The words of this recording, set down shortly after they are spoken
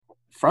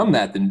from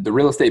that, the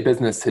real estate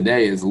business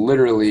today is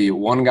literally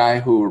one guy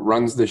who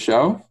runs the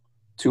show,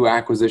 two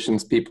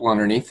acquisitions people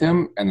underneath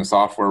him, and the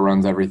software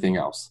runs everything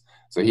else.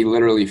 So he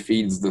literally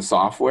feeds the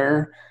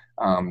software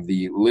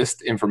the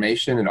list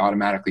information and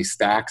automatically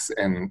stacks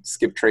and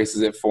skip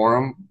traces it for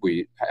him.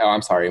 And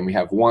we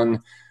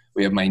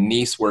have my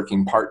niece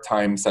working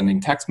part-time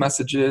sending text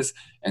messages,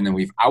 and then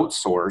we've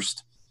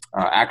outsourced,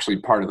 actually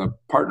part of the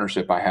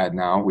partnership I had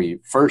now, we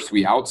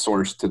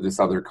outsourced to this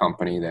other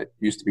company that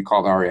used to be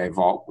called REI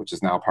Vault, which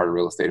is now part of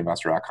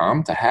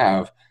realestateinvestor.com, to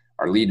have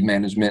our lead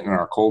management and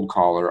our cold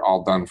caller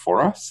all done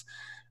for us,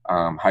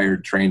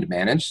 hired, trained,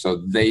 managed. So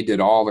they did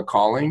all the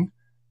calling.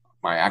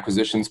 My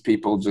acquisitions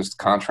people just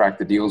contract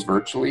the deals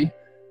virtually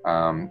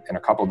in a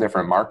couple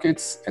different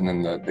markets. And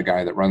then the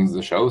guy that runs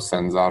the show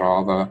sends out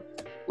all the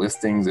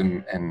listings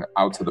and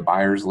out to the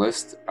buyer's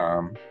list,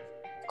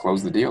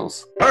 close the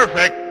deals.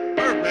 Perfect.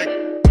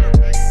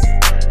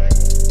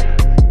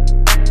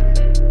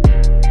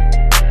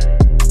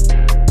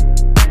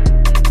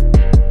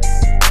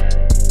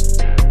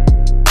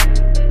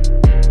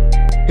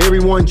 Hey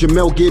everyone,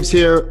 Jamel Gibbs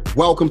here.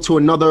 Welcome to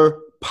another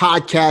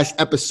podcast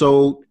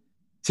episode.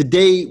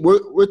 Today,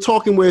 we're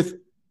talking with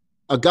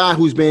a guy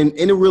who's been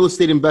in the real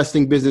estate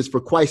investing business for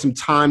quite some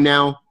time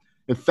now.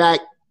 In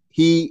fact,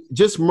 he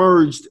just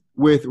merged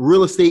with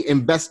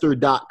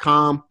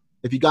realestateinvestor.com.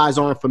 If you guys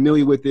aren't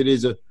familiar with it,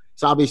 it's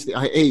obviously,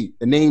 hey,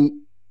 the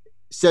name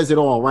says it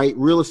all, right?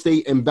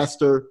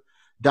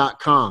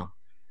 realestateinvestor.com.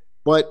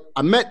 But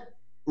I met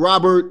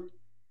Robert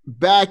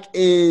back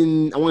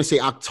in, I want to say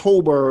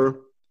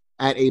October,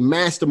 at a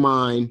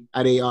mastermind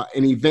at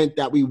an event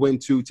that we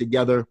went to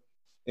together.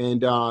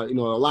 And, a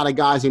lot of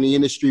guys in the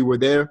industry were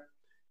there,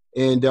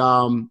 and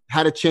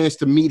had a chance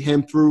to meet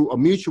him through a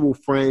mutual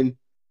friend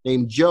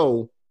named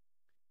Joe.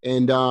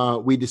 And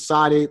we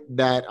decided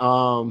that,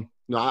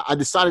 I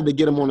decided to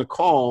get him on a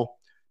call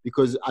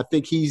because I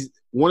think he's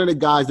one of the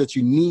guys that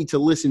you need to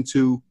listen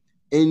to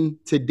in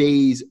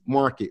today's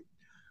market.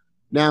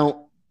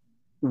 Now,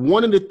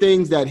 one of the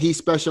things that he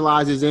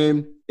specializes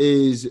in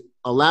is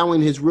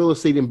allowing his real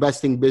estate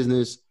investing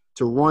business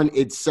to run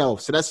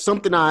itself. So that's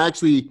something I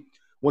actually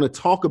want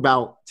to talk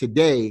about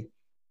today.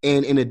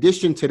 And in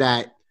addition to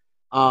that,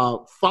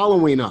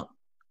 following up,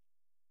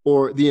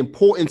 or the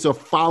importance of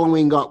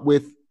following up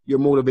with your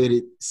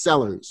motivated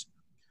sellers.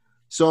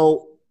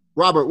 So,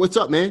 Robert, what's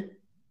up, man?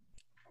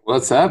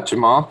 What's up,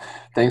 Jamal?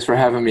 Thanks for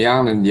having me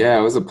on. And yeah,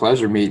 it was a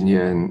pleasure meeting you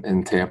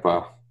in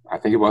Tampa. I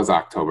think it was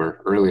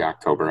early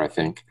October, I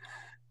think.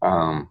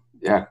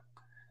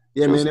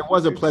 Yeah, man, it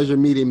was a pleasure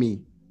meeting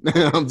me.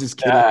 I'm just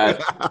kidding.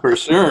 For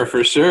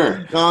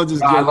sure. No, I'm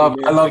just kidding,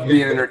 I love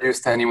being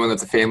introduced to anyone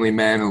that's a family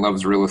man and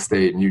loves real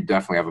estate, and you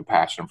definitely have a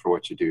passion for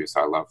what you do.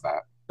 So I love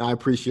that. I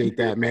appreciate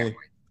that, man.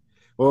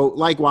 Well,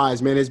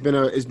 likewise, man, it's been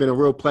a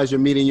real pleasure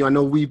meeting you. I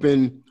know we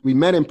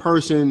met in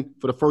person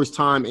for the first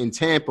time in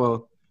Tampa,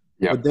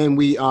 but then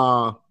we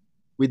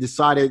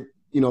decided,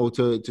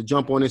 to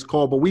jump on this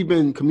call, but we've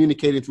been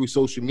communicating through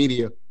social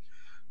media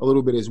a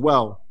little bit as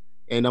well.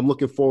 And I'm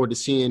looking forward to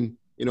seeing,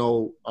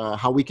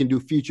 how we can do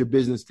future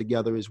business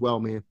together as well,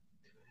 man.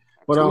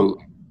 But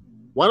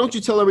why don't you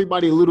tell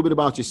everybody a little bit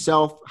about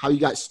yourself, how you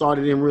got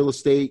started in real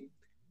estate,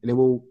 and then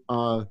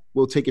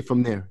we'll take it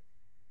from there.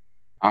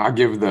 I'll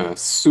give the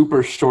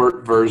super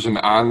short version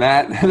on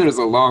that. There's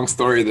a long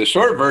story. The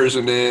short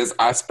version is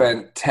I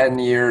spent 10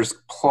 years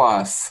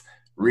plus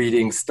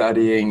reading,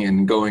 studying,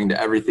 and going to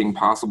everything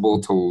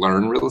possible to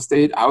learn real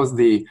estate. I was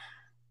the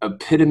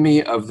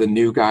epitome of the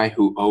new guy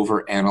who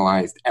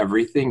overanalyzed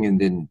everything and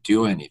didn't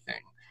do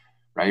anything,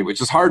 right?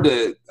 Which is hard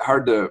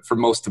for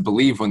most to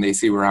believe when they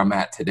see where I'm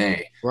at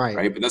today,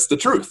 right? But that's the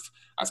truth.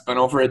 I spent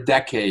over a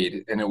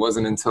decade, and it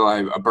wasn't until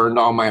I burned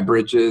all my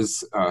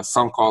bridges,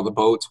 sunk all the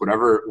boats,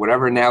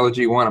 whatever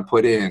analogy you want to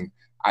put in,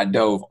 I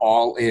dove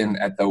all in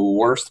at the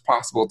worst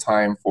possible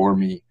time for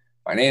me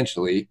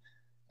financially,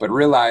 but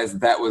realized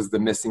that was the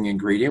missing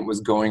ingredient, was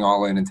going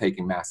all in and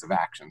taking massive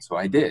action. So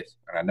I did,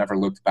 and I never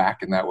looked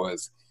back, and that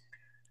was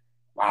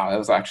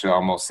actually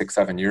almost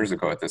 6-7 years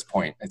ago at this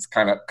point. It's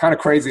kind of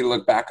crazy to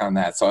look back on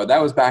that. So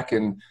that was back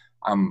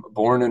I'm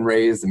born and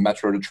raised in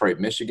Metro Detroit,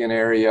 Michigan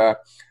area.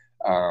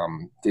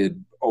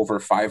 Did over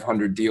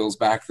 500 deals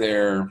back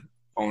there,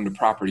 owned a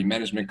property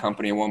management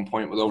company at one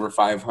point with over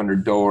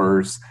 500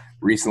 doors,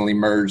 recently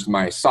merged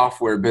my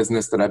software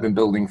business that I've been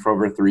building for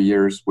over 3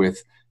 years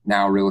with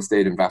now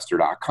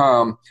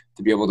realestateinvestor.com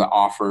to be able to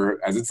offer,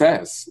 as it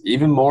says,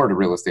 even more to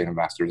real estate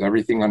investors.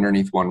 Everything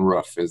underneath one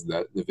roof is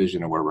the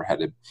vision of where we're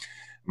headed.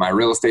 My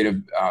real estate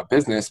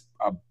business,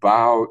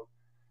 about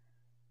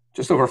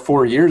just over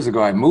 4 years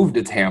ago, I moved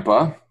to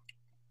Tampa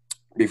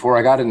before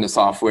I got into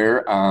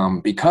software,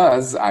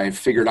 because I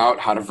figured out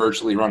how to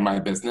virtually run my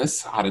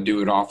business, how to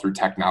do it all through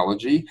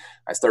technology.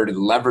 I started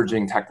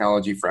leveraging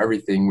technology for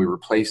everything. We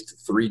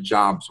replaced 3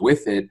 jobs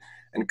with it.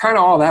 And kind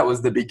of all that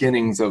was the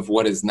beginnings of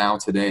what is now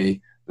today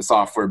the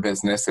software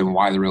business and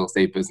why the real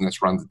estate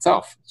business runs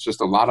itself. It's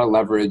just a lot of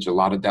leverage, a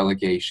lot of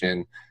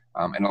delegation,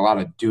 and a lot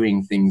of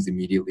doing things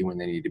immediately when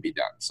they need to be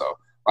done. So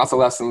lots of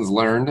lessons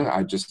learned.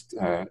 I just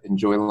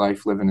enjoy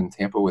life living in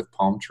Tampa with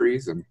palm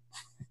trees and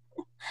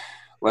Hey,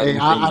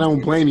 letting I things don't do what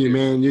they blame you, do.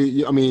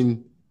 man. I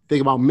mean,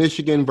 think about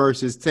Michigan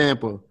versus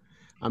Tampa.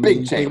 I mean, Big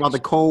you think about the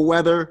change. cold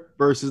weather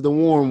versus the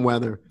warm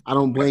weather. I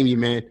don't blame you,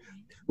 man.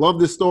 Love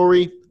the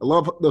story. I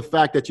love the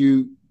fact that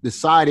you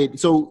decided.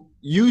 So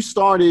you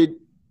started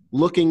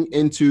looking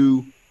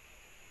into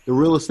the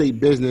real estate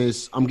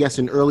business, I'm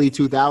guessing early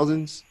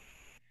 2000s.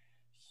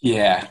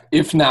 Yeah,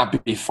 if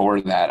not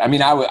before that. I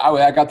mean,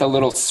 I got the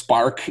little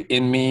spark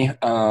in me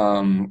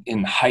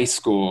in high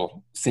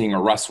school seeing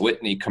a Russ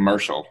Whitney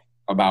commercial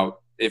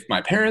about if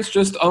my parents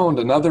just owned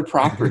another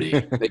property,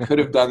 they could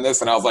have done this.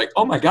 And I was like,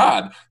 oh my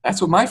God,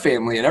 that's what my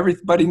family and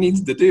everybody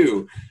needs to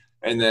do.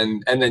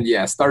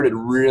 Yeah, started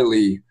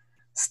really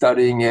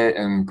studying it,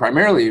 and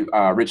primarily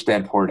Rich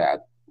Dad Poor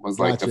Dad was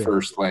like the Gotcha.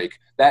 first, like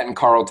that and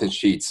Carlton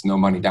Sheets, No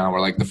Money Down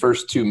were like the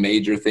first two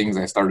major things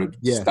I started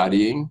Yeah.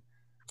 studying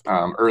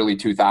early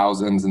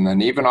 2000s, and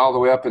then even all the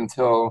way up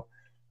until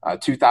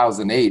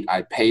 2008,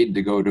 I paid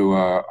to go to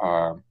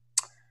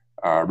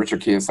a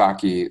Richard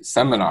Kiyosaki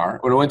seminar.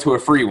 When I went to a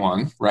free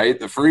one, right,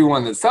 the free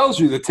one that sells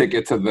you the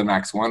ticket to the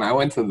next one, I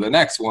went to the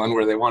next one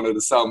where they wanted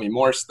to sell me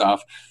more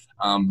stuff.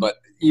 But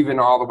even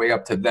all the way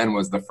up to then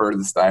was the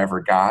furthest I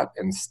ever got,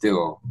 and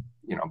still,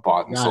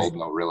 bought and Got it. sold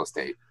no real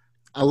estate.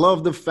 I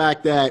love the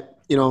fact that,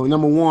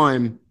 number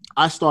one,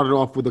 I started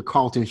off with a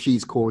Carlton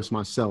Sheets course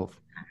myself.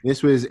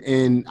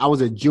 I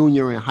was a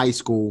junior in high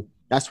school.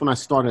 That's when I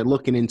started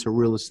looking into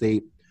real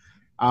estate.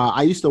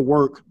 I used to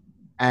work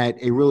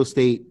at a real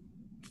estate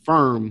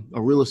firm,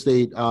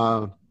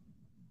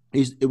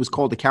 it was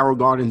called the Carroll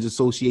Gardens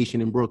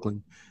Association in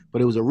Brooklyn,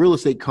 but it was a real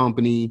estate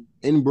company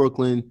in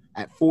Brooklyn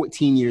at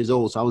 14 years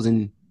old. So I was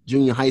in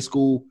junior high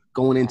school,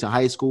 going into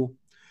high school.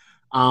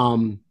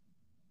 I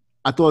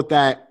thought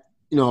that,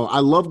 I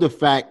love the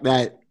fact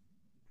that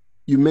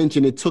you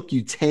mentioned it took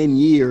you 10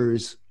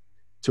 years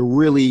to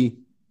really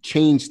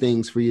change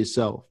things for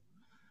yourself.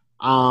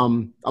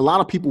 A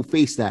lot of people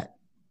face that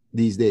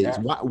these days.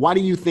 Yeah. Why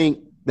do you think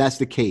that's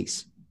the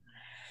case?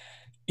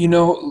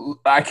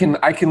 I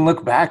can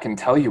look back and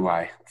tell you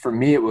why. For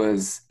me, it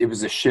was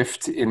a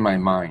shift in my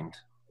mind,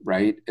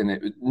 right?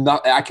 And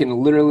I can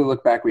literally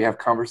look back. We have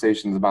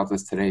conversations about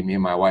this today, me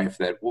and my wife,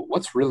 that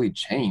what's really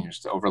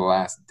changed over the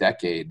last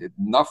decade?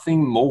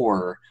 Nothing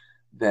more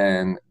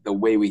than the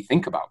way we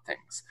think about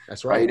things.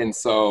 That's right. And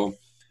so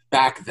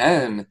back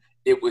then,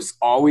 it was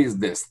always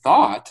this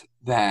thought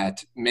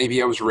that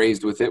maybe I was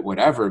raised with it,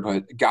 whatever,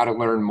 but got to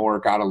learn more.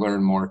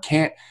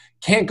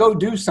 Can't go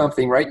do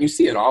something, right? And you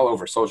see it all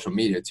over social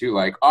media too.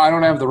 Like, oh, I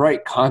don't have the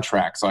right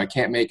contract, so I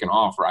can't make an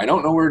offer. I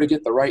don't know where to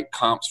get the right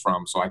comps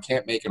from, so I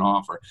can't make an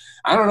offer.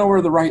 I don't know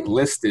where the right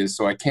list is,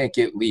 so I can't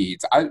get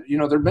leads.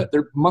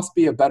 There must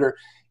be a better,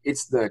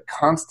 it's the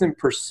constant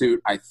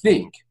pursuit. I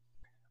think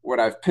what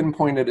I've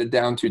pinpointed it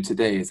down to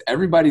today is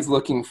everybody's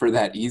looking for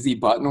that easy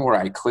button where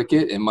I click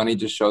it and money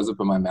just shows up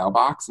in my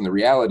mailbox. And the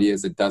reality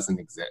is it doesn't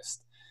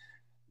exist.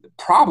 The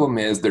problem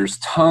is there's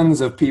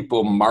tons of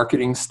people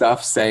marketing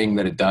stuff saying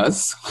that it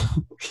does.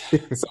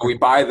 So we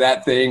buy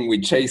that thing, we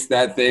chase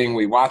that thing,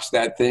 we watch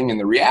that thing. And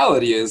the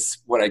reality is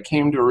what I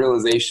came to a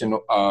realization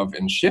of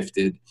and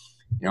shifted,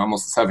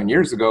 almost 7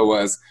 years ago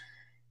was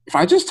if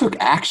I just took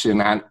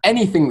action on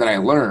anything that I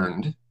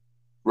learned,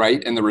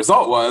 right? And the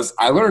result was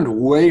I learned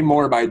way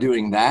more by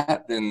doing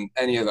that than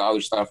any of the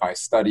other stuff I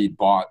studied,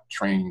 bought,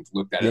 trained,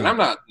 looked at. Yeah. And I'm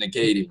not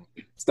negating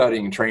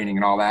studying, training,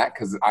 and all that,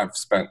 because I've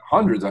spent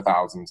hundreds of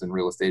thousands in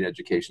real estate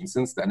education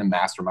since then, and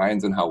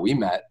masterminds and how we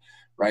met,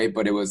 right?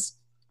 But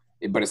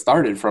it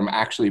started from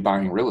actually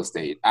buying real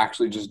estate,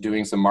 actually just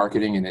doing some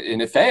marketing, and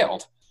it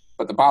failed.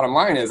 But the bottom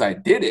line is I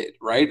did it,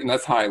 right? And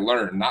that's how I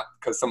learned, not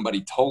because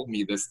somebody told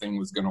me this thing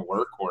was going to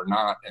work or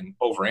not, and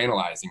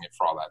overanalyzing it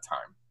for all that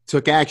time.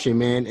 Took action,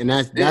 man. And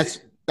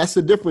that's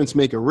the difference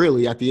maker,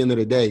 really, at the end of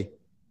the day.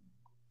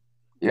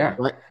 Yeah.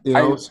 Right?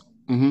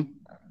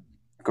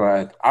 Go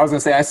ahead. I was going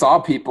to say, I saw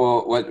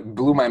people, what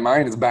blew my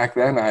mind is back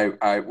then,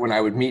 when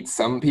I would meet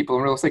some people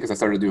in real estate, because I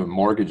started doing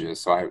mortgages.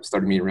 So I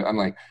started meeting, I'm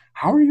like,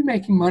 how are you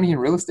making money in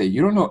real estate?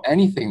 You don't know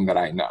anything that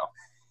I know.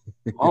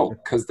 Oh,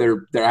 because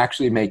they're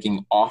actually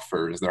making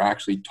offers. They're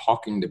actually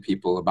talking to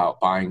people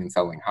about buying and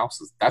selling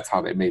houses. That's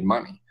how they made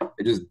money.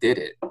 They just did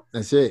it.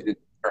 That's it. They didn't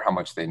care how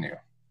much they knew.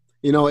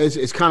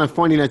 It's kind of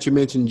funny that you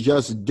mentioned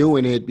just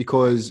doing it,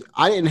 because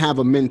I didn't have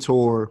a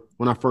mentor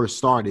when I first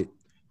started.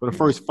 For the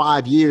first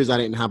 5 years, I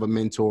didn't have a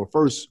mentor.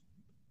 First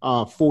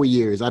 4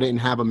 years, I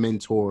didn't have a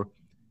mentor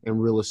in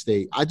real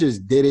estate. I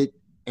just did it.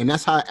 And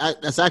that's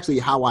actually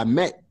how I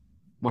met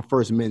my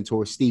first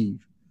mentor,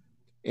 Steve.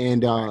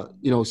 And,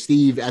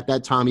 Steve, at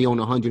that time, he owned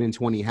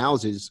 120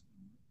 houses.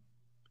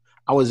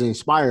 I was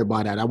inspired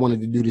by that. I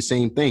wanted to do the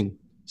same thing.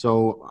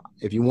 So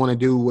if you want to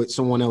do what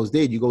someone else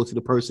did, you go to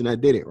the person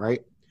that did it, right?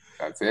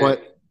 That's it.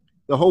 But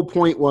the whole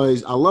point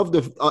was, I love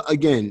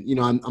again,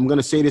 I'm going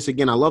to say this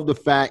again. I love the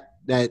fact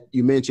that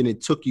you mentioned it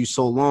took you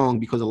so long,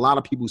 because a lot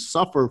of people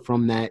suffer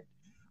from that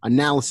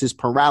analysis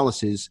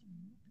paralysis.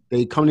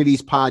 They come to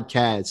these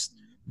podcasts,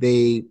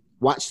 they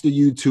watch the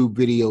YouTube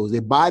videos, they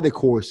buy the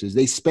courses,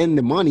 they spend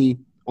the money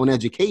on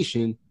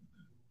education,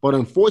 but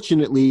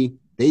unfortunately,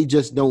 they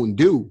just don't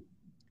do.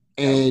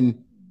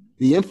 And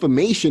the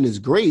information is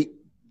great,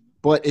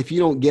 but if you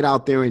don't get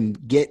out there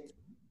and get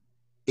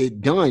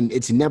it done,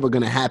 it's never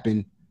going to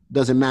happen.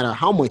 Doesn't matter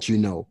how much you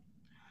know.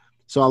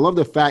 So I love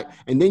the fact,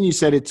 and then you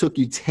said it took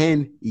you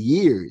 10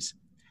 years.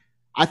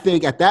 I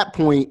think at that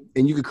point,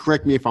 and you could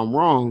correct me if I'm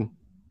wrong,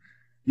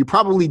 you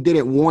probably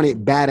didn't want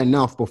it bad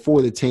enough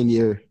before the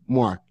 10-year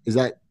mark. Is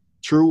that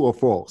true or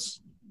false?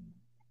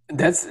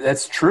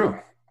 That's true.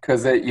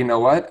 Because you know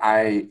what?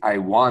 I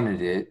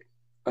wanted it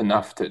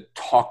enough to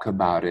talk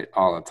about it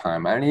all the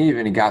time. I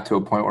even got to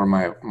a point where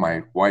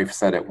my wife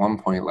said at one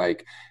point,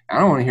 like, I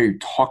don't want to hear you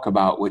talk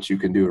about what you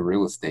can do in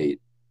real estate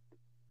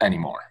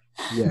anymore.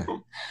 Yeah.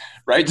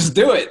 Right? Just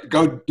do it.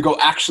 Go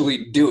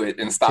actually do it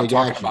and stop Take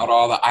talking action. about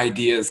all the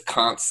ideas,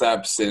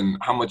 concepts, and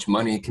how much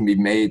money can be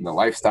made and the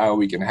lifestyle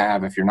we can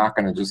have if you're not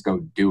going to just go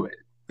do it.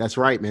 That's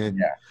right, man.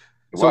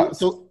 Yeah.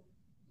 So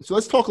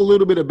let's talk a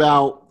little bit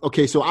about,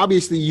 okay, so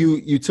obviously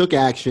you took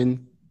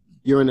action.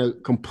 You're in a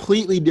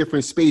completely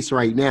different space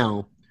right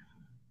now.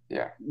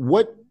 Yeah.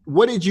 What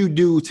did you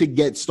do to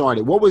get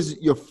started? What was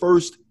your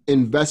first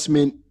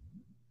investment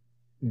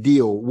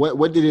deal?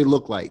 What did it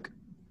look like?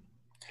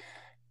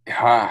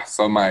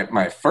 So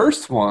my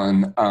first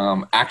one,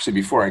 actually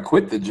before I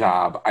quit the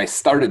job, I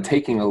started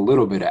taking a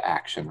little bit of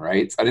action,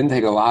 right? So I didn't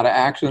take a lot of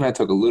action. I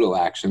took a little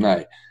action.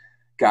 I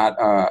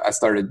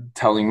started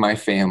telling my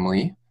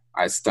family.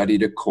 I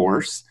studied a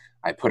course.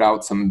 I put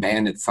out some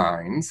bandit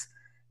signs,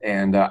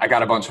 and I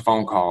got a bunch of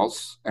phone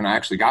calls, and I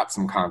actually got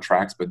some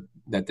contracts, but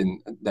that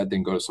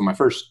didn't go. So my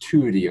first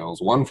two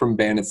deals, one from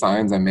bandit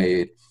signs, I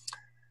made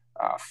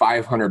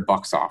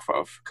 $500 off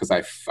of, because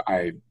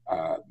I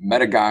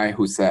met a guy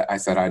who said,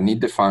 I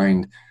need to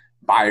find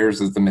buyers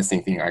is the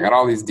missing thing. I got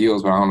all these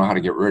deals, but I don't know how to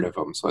get rid of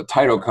them. So a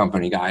title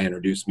company guy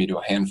introduced me to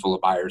a handful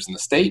of buyers in the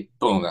state.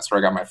 Boom, that's where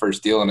I got my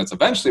first deal. And it's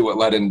eventually what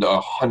led into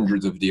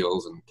hundreds of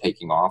deals and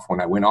taking off when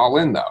I went all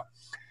in, though.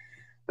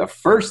 The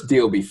first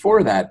deal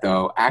before that,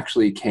 though,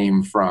 actually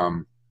came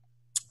from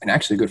an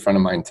actually good friend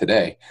of mine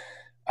today.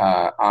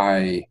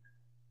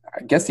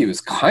 I guess he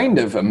was kind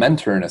of a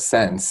mentor in a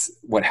sense.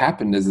 What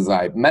happened is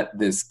I met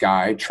this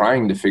guy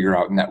trying to figure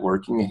out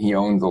networking, and he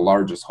owned the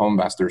largest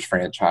Homevestors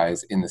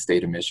franchise in the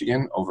state of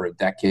Michigan, over a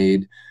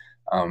decade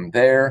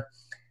there.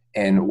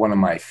 And one of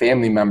my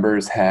family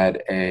members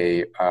had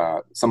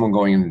someone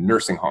going into a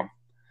nursing home.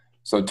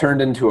 So it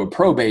turned into a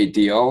probate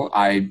deal.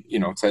 I,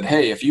 said,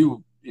 hey, if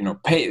you,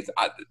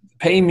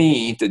 pay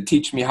me to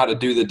teach me how to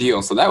do the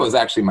deal. So that was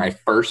actually my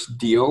first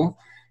deal.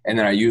 And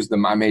then I used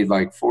them. I made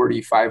like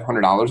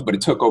 $4,500, but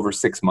it took over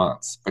 6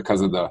 months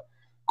because of the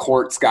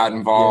courts got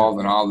involved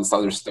and all this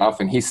other stuff.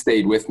 And he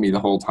stayed with me the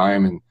whole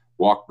time and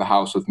walked the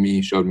house with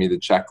me, showed me the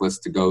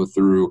checklist to go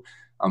through.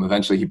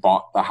 Eventually he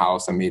bought the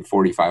house. I made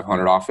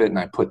 $4,500 off it. And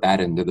I put that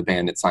into the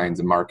bandit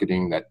signs and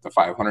marketing that the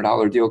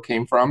 $500 deal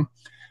came from.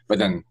 But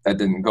then that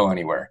didn't go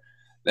anywhere.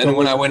 Then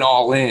when I went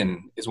all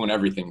in is when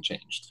everything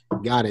changed.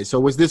 Got it. So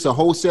was this a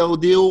wholesale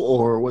deal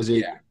or was it?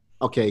 Yeah.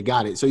 Okay,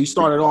 got it. So you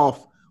started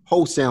off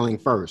wholesaling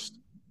first.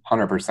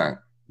 100%.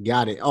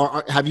 Got it.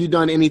 Or have you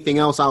done anything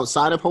else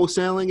outside of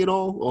wholesaling at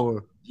all?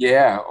 Or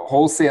yeah,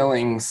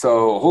 wholesaling.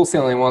 So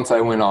wholesaling, once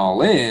I went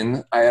all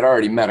in, I had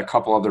already met a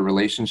couple other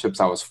relationships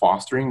I was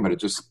fostering, but it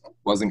just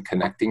wasn't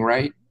connecting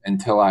right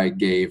until I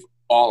gave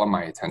all of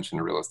my attention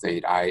to real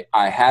estate. I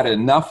had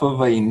enough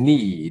of a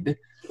need.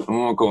 I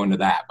won't go into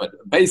that, but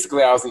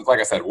basically I was in, like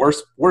I said,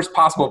 worst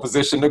possible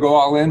position to go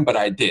all in, but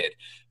I did.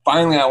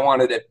 Finally, I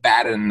wanted it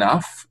bad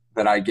enough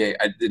that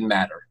it didn't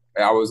matter.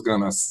 I was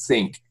going to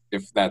sink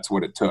if that's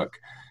what it took.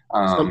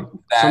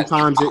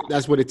 Sometimes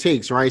that's what it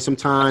takes, right?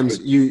 Sometimes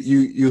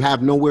you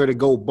have nowhere to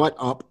go but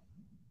up,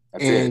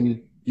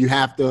 and you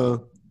have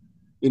to,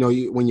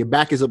 when your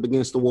back is up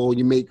against the wall,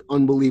 you make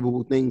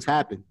unbelievable things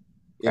happen.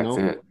 That's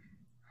it.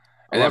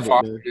 And then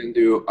fostered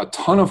into a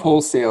ton of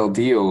wholesale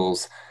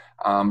deals,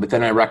 but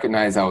then I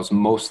recognized I was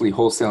mostly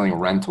wholesaling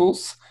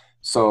rentals.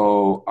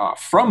 So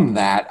from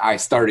that, I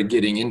started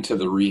getting into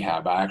the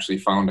rehab. I actually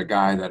found a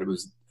guy that I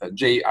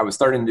was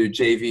starting to do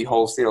JV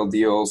wholesale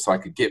deals so I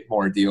could get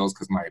more deals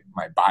because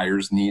my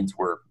buyer's needs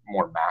were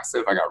more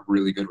massive. I got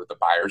really good with the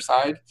buyer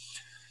side.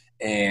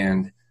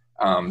 And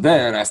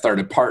then I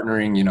started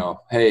partnering,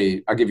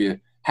 hey, I'll give you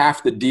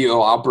half the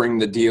deal. I'll bring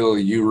the deal,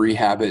 you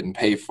rehab it and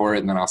pay for it.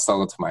 And then I'll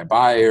sell it to my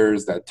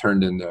buyers. That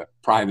turned into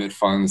private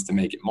funds to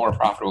make it more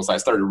profitable. So I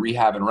started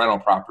rehabbing rental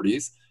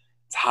properties.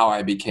 It's how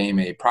I became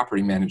a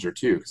property manager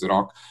too, because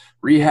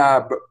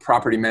rehab,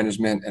 property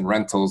management, and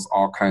rentals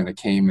all kind of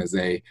came as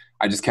I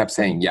just kept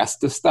saying yes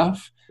to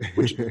stuff,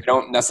 which I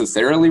don't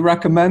necessarily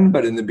recommend,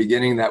 but in the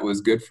beginning that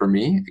was good for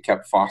me. It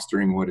kept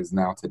fostering what is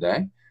now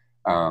today.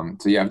 So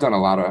yeah, I've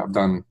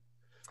done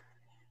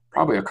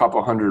probably a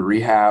couple hundred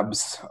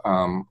rehabs,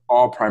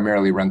 all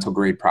primarily rental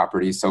grade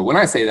properties. So when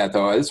I say that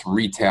though, it's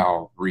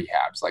retail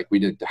rehabs. Like we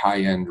did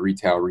high-end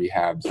retail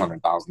rehabs,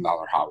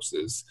 $100,000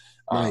 houses.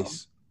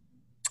 Nice.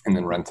 And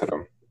then rented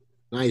them.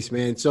 Nice,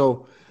 man.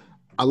 So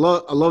I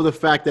love the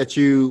fact that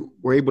you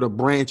were able to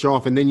branch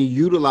off and then you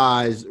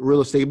utilize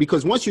real estate,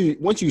 because once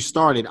you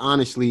started,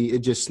 honestly, it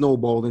just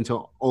snowballed into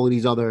all of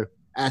these other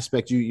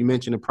aspects. You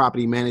mentioned a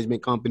property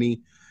management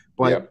company,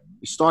 but Yep.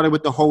 you started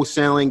with the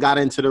wholesaling, got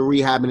into the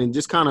rehabbing, and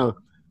just kind of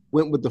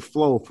went with the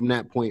flow from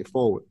that point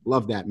forward.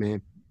 Love that,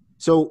 man.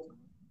 So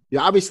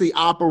you're obviously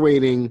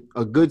operating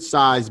a good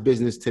sized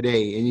business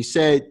today, and you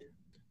said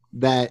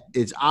that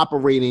it's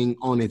operating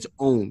on its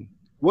own.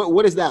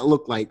 What does that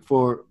look like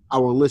for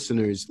our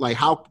listeners? Like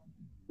how,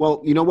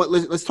 well, you know what,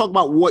 let's talk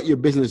about what your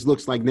business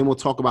looks like. Then we'll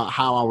talk about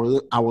how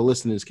our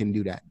listeners can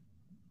do that.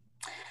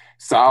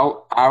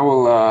 So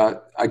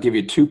I'll give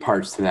you two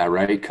parts to that,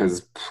 right?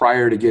 Because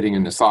prior to getting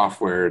into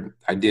software,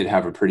 I did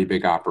have a pretty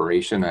big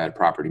operation. I had a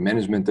property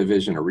management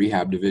division, a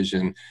rehab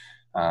division,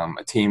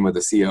 a team with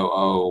a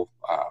COO,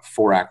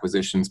 4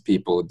 acquisitions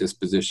people,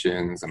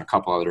 dispositions, and a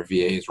couple other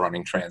VAs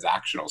running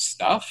transactional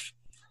stuff.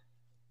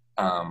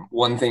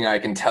 One thing I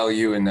can tell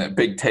you, and the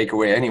big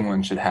takeaway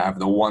anyone should have,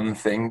 the One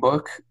Thing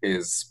book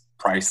is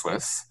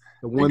priceless.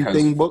 The One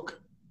Thing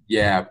book?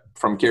 Yeah,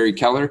 from Gary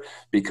Keller,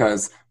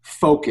 because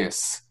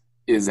focus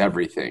is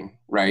everything,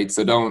 right?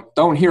 So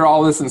don't hear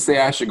all this and say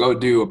I should go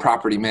do a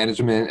property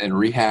management and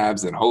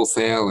rehabs and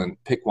wholesale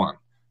and pick one.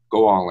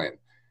 Go all in.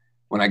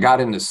 When I got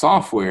into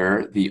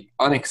software, the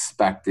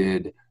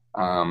unexpected,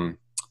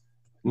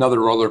 another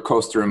roller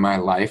coaster in my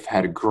life,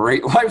 had a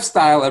great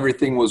lifestyle.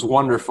 Everything was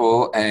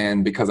wonderful.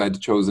 And because I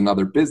chose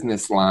another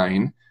business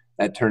line,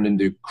 that turned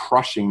into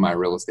crushing my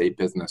real estate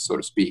business, so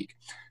to speak,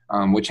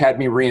 which had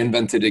me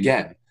reinvented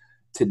again.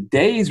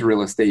 Today's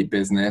real estate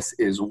business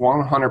is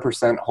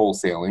 100%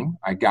 wholesaling.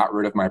 I got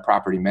rid of my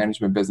property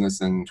management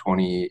business in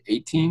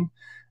 2018,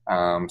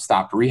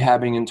 stopped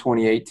rehabbing in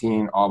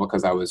 2018, all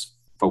because I was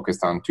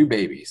focused on 2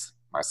 babies,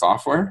 my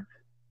software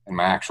and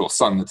my actual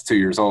son that's 2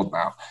 years old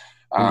now.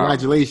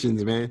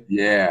 Congratulations, man.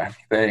 Yeah,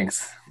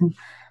 thanks.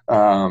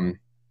 From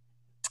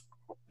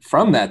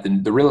that,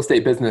 the real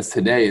estate business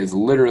today is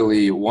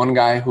literally one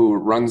guy who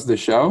runs the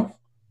show,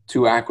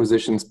 2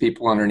 acquisitions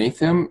people underneath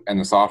him, and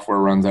the software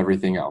runs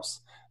everything else.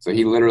 So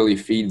he literally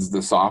feeds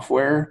the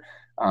software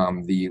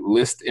the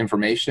list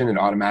information, and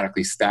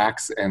automatically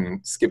stacks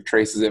and skip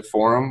traces it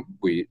for him.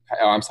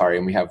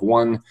 And we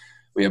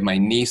have my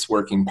niece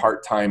working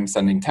part-time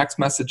sending text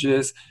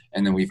messages,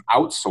 and then we've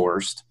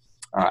outsourced.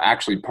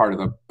 Actually, part of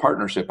the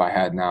partnership I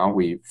had now,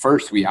 we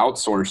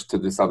outsourced to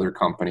this other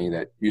company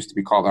that used to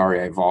be called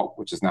REI Vault,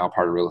 which is now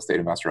part of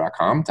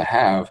realestateinvestor.com, to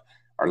have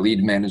our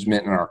lead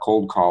management and our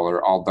cold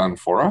caller all done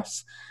for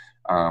us,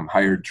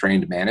 hired,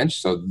 trained, managed.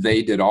 So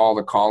they did all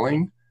the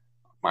calling.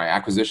 My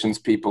acquisitions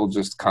people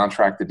just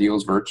contract the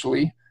deals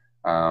virtually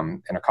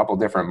in a couple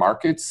different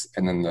markets.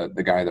 And then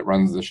the guy that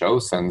runs the show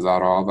sends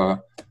out all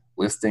the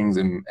listings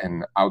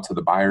and out to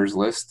the buyer's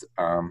list,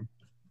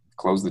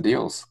 close the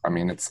deals. I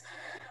mean,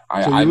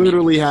 you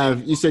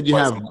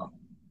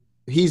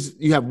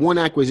have one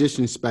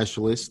acquisition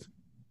specialist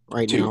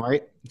now,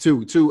 right?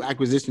 Two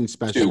acquisition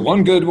specialists. 2,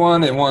 one good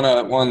one and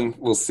one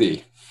we'll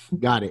see.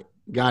 Got it.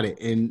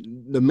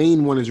 And the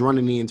main one is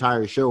running the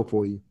entire show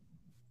for you.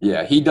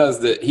 Yeah, he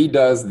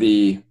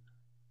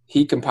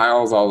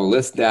compiles all the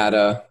list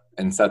data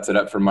and sets it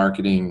up for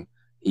marketing.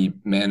 He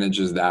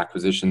manages the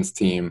acquisitions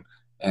team,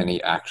 and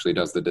he actually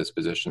does the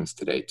dispositions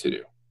today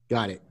too.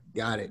 Got it.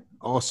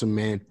 Awesome,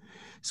 man.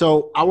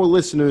 So our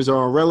listeners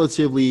are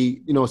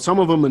relatively, some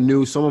of them are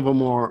new, some of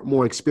them are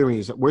more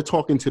experienced. We're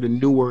talking to the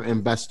newer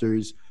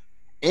investors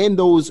and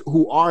those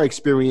who are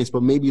experienced,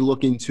 but maybe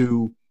looking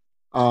to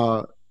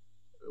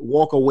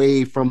walk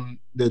away from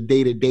the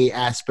day-to-day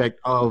aspect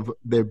of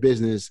their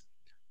business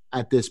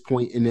at this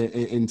point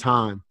in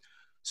time.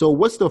 So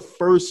what's the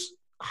first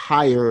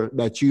hire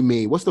that you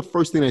made? What's the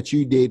first thing that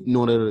you did in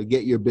order to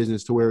get your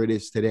business to where it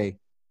is today?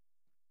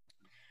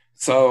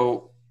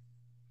 So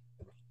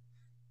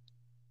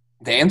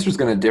the answer is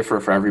going to differ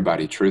for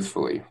everybody,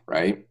 truthfully,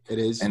 right? It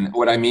is. And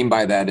what I mean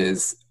by that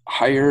is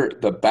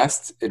the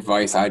best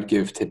advice I'd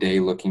give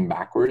today looking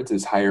backwards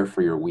is hire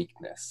for your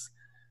weakness,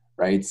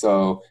 right?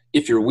 So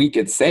if you're weak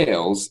at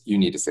sales, you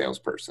need a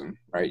salesperson,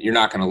 right? You're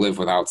not going to live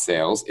without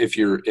sales. If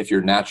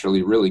you're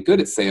naturally really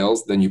good at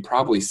sales, then you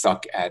probably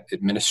suck at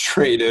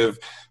administrative,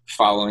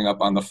 following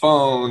up on the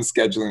phone,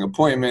 scheduling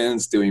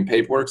appointments, doing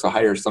paperwork. So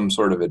hire some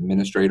sort of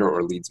administrator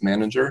or leads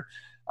manager.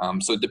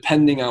 So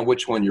depending on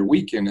which one you're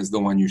weak in is the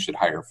one you should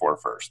hire for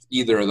first.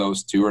 Either of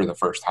those 2 are the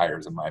first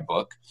hires in my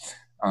book.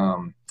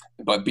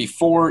 But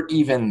before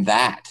even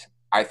that,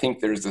 I think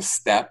there's a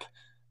step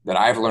that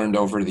I've learned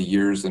over the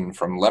years and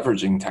from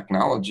leveraging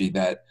technology,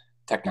 that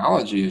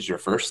technology is your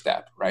first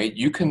step, right?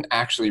 You can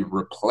actually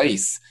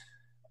replace,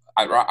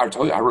 I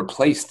told you, I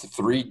replaced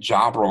 3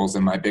 job roles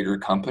in my bigger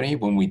company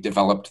when we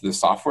developed the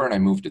software and I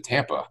moved to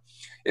Tampa.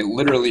 It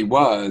literally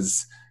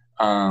was,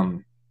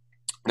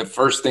 the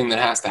first thing that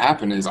has to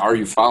happen is, are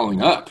you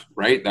following up,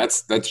 right?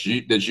 That's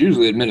usually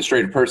the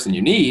administrative person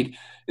you need.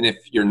 And if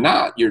you're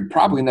not, you're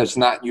probably just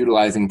not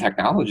utilizing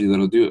technology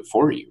that'll do it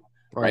for you,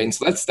 right? And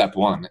so that's step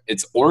 1.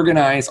 It's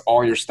organize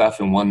all your stuff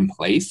in one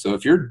place. So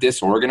if you're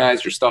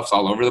disorganized, your stuff's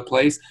all over the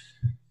place,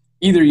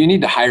 either you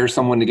need to hire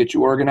someone to get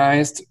you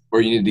organized,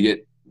 or you need to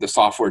get the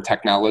software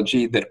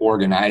technology that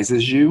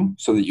organizes you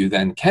so that you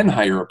then can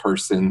hire a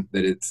person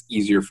that it's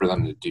easier for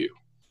them to do.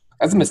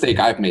 That's a mistake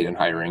I've made in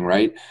hiring,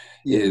 right?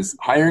 Yeah. Is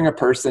hiring a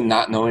person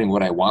not knowing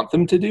what I want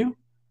them to do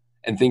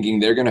and thinking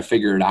they're going to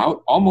figure it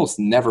out almost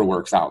never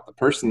works out. The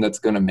person that's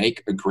going to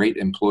make a great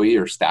employee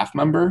or staff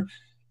member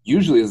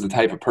usually is the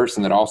type of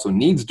person that also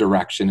needs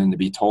direction and to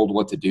be told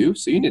what to do.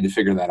 So you need to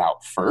figure that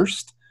out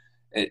first,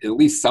 at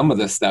least some of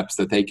the steps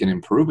that they can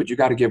improve, but you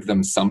got to give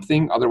them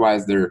something.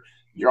 Otherwise,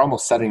 you're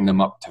almost setting them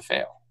up to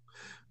fail.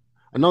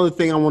 Another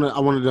thing I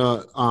wanted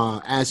to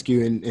ask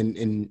you,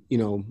 and you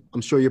know,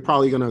 I'm sure you're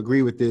probably going to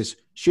agree with this.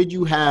 Should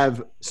you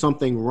have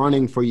something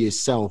running for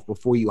yourself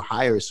before you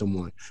hire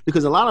someone?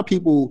 Because a lot of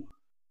people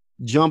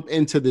jump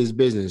into this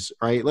business,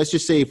 right? Let's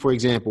just say, for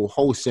example,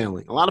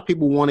 wholesaling. A lot of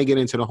people want to get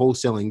into the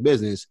wholesaling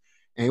business,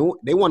 and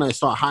they want to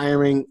start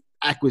hiring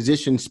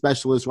acquisition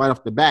specialists right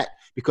off the bat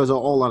because of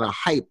all of the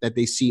hype that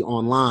they see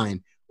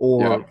online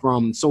or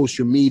from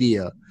social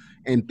media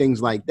and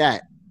things like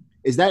that.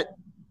 Is that,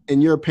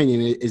 in your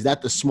opinion, is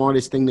that the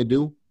smartest thing to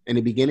do in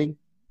the beginning?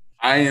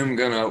 I am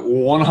going to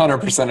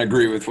 100%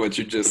 agree with what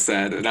you just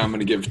said, and I'm going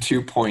to give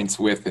 2 points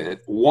with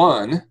it.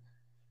 One,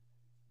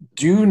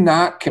 do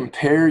not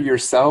compare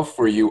yourself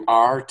where you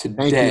are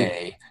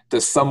today to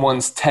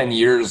someone's 10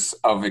 years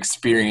of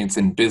experience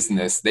in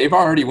business. They've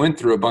already went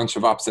through a bunch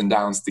of ups and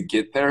downs to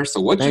get there. So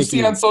what you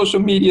see on social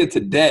media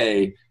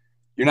today,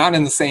 you're not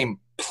in the same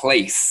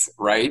place,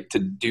 right, to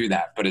do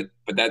that. But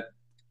that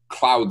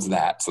clouds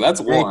that. So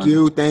that's one.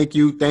 Thank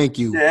you.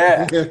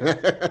 Yeah.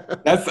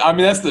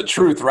 That's the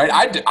truth, right?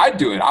 I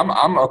do it.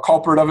 I'm a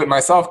culprit of it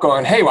myself,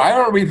 going, hey, why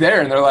aren't we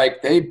there? And they're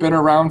like, they've been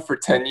around for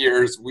 10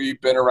 years. We've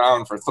been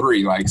around for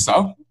 3, like,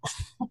 so.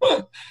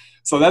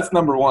 So that's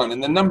number one.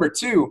 And then number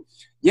two,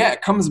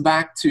 it comes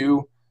back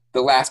to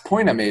the last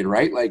point I made,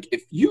 right? Like,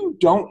 if you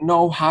don't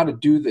know how to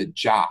do the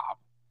job,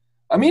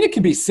 I mean, it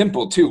can be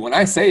simple too. When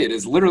I say it,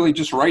 is literally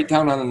just write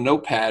down on a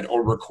notepad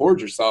or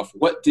record yourself.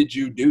 What did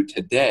you do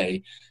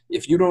today?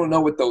 If you don't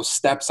know what those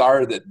steps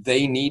are that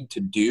they need to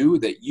do,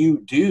 that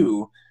you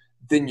do,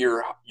 then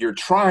you're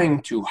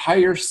trying to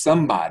hire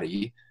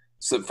somebody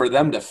so for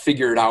them to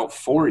figure it out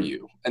for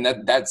you. And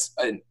it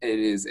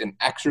is an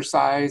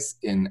exercise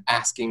in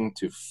asking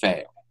to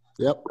fail.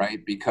 Yep.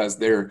 Right. Because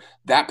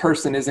that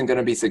person isn't going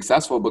to be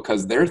successful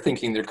because they're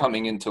thinking they're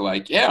coming into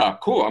like, yeah,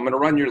 cool, I'm going to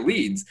run your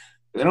leads.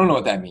 They don't know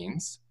what that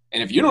means.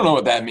 And if you don't know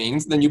what that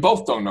means, then you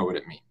both don't know what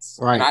it means.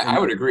 Right. And I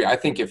would agree. I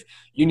think if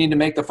you need to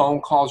make the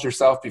phone calls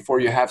yourself before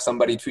you have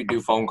somebody to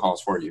do phone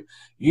calls for you,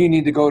 you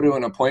need to go to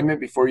an appointment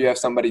before you have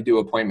somebody do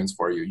appointments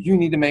for you. You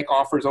need to make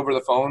offers over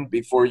the phone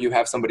before you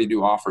have somebody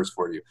do offers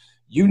for you.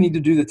 You need to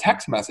do the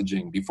text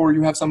messaging before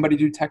you have somebody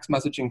do text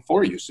messaging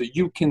for you. So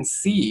you can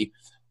see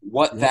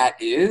what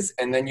that is,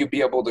 and then you'll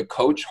be able to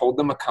coach, hold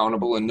them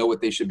accountable, and know what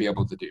they should be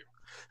able to do.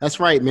 That's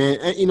right, man.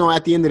 And, you know,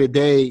 at the end of the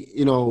day,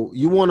 you know,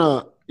 you want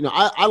to, you know,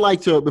 I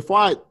like to, before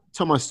I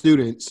tell my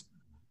students,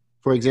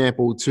 for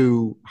example,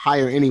 to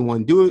hire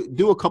anyone,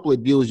 do a couple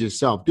of deals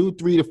yourself. Do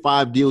 3 to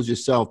 5 deals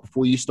yourself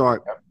before you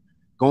start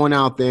going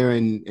out there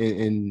and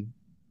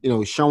you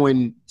know,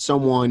 showing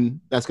someone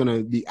that's going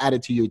to be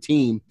added to your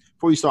team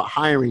before you start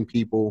hiring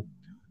people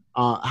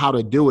how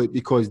to do it,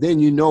 because then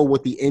you know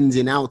what the ins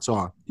and outs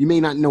are. You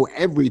may not know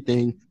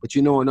everything, but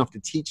you know enough to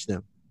teach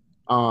them.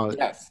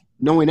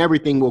 Knowing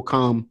everything will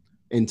come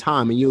in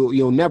time, and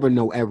you'll never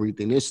know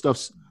everything. There's still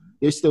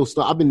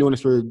stuff. I've been doing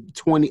this for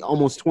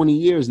almost 20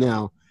 years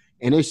now,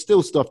 and there's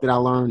still stuff that I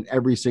learn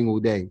every single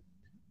day.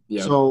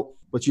 Yeah. So,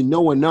 but you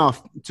know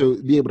enough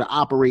to be able to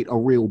operate a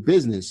real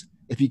business.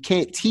 If you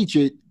can't teach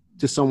it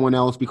to someone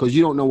else because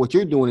you don't know what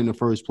you're doing in the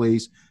first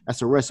place,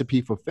 that's a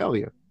recipe for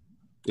failure,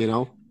 you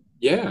know?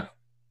 Yeah.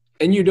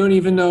 And you don't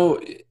even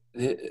know,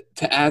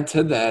 to add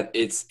to that,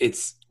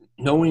 it's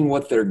knowing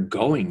what they're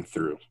going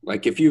through.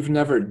 Like, if you've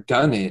never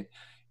done it,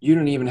 you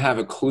don't even have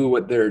a clue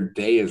what their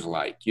day is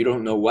like. You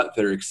don't know what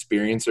they're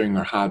experiencing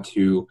or how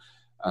to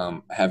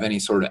have any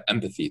sort of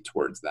empathy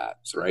towards that.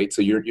 Right.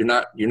 So you're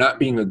not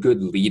being a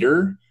good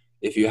leader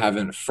if you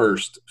haven't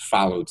first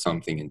followed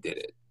something and did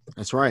it.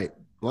 That's right.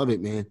 Love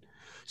it, man.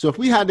 So if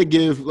we had to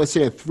give, let's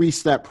say, a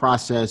 3-step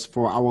process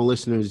for our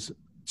listeners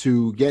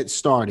to get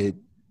started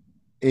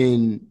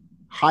in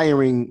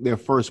hiring their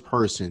first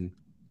person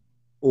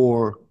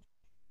or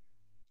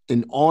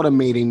in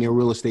automating their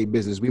real estate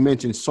business. We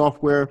mentioned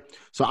software.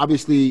 So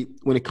obviously,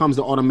 when it comes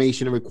to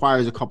automation, it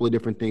requires a couple of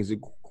different things. It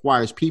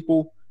requires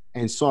people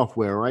and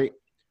software, right?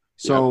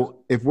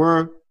 So if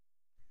we're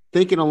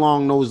thinking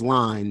along those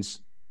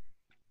lines,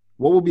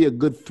 what would be a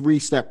good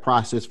 3-step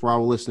process for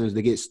our listeners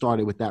to get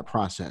started with that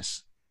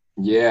process?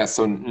 Yeah.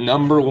 So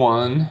number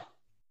 1,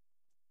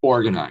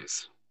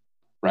 organize,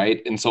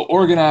 right? And so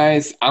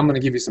organize, I'm going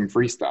to give you some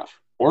free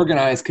stuff.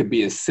 Organize could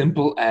be as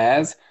simple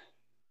as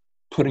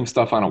putting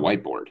stuff on a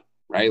whiteboard,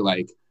 right?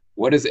 Like,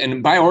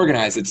 and by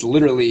organize, it's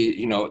literally,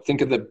 you know,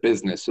 think of the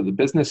business. So the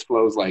business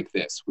flows like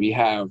this. We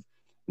have,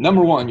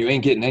 number 1, you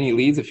ain't getting any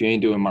leads if you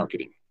ain't doing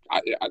marketing.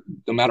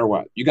 no matter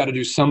what, you got to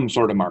do some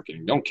sort of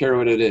marketing. Don't care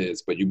what it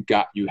is, but you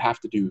have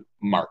to do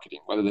marketing,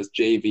 whether that's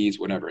JVs,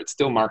 whatever. It's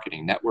still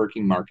marketing,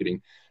 networking,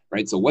 marketing,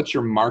 right? So what's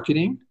your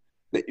marketing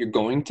that you're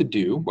going to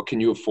do? What can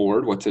you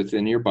afford? What's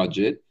within your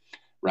budget,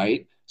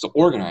 right? So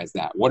organize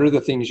that. What are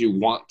the things you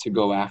want to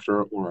go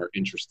after or are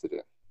interested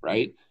in,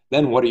 right?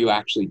 Then what are you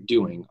actually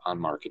doing on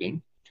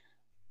marketing?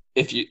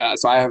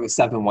 So I have a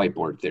 7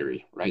 whiteboard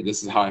theory, right?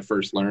 This is how I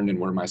first learned and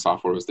where my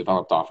software was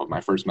developed off of.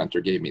 My first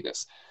mentor gave me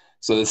this.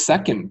 So the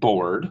second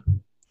board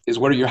is,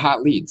 what are your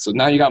hot leads? So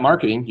now you got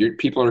marketing, your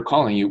people are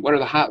calling you. What are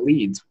the hot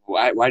leads?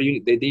 Why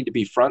they need to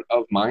be front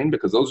of mind?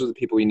 Because those are the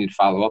people you need to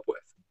follow up with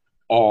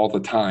all the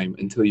time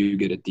until you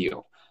get a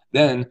deal.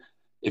 Then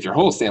if you're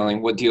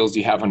wholesaling, what deals do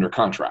you have under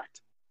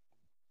contract?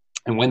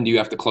 And when do you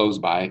have to close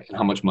by, and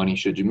how much money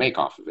should you make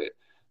off of it?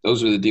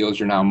 Those are the deals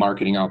you're now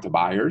marketing out to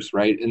buyers,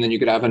 right? And then you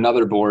could have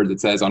another board that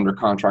says under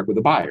contract with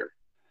a buyer.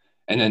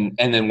 And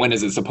then when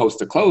is it supposed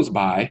to close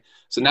by?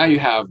 So now you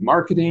have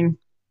marketing,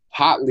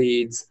 hot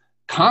leads,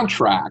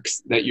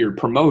 contracts that you're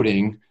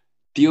promoting,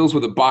 deals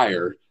with a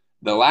buyer.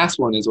 The last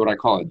one is what I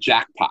call a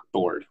jackpot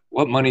board.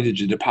 What money did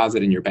you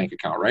deposit in your bank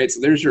account, right? So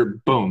there's your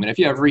boom. And if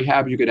you have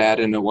rehab, you could add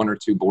in 1 or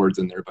 2 boards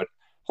in there, but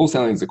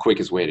wholesaling is the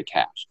quickest way to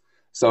cash.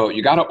 So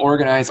you got to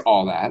organize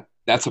all that.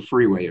 That's a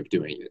free way of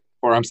doing it.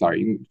 Or I'm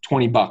sorry,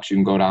 $20, you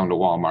can go down to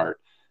Walmart,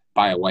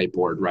 buy a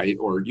whiteboard, right?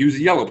 Or use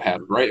a yellow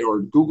pad, right? Or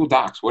Google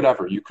Docs,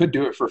 whatever. You could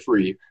do it for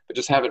free, but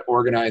just have it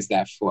organize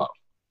that flow.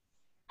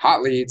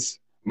 Hot leads,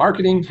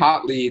 marketing,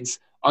 hot leads,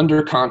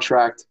 under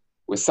contract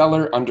with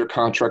seller, under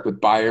contract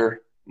with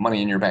buyer,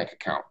 money in your bank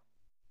account.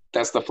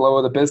 That's the flow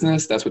of the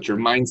business. That's what your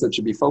mindset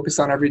should be focused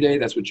on every day.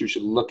 That's what you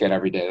should look at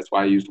every day. That's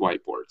why I used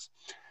whiteboards.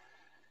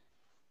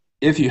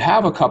 If you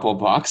have a couple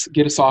bucks,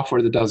 get a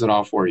software that does it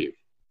all for you,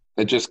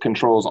 that just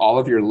controls all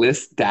of your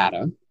list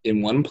data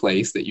in one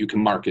place that you can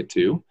market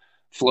to,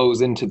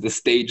 flows into the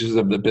stages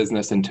of the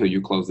business until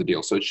you close the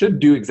deal. So it should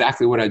do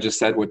exactly what I just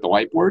said with the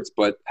whiteboards,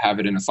 but have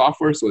it in a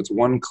software. So it's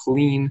one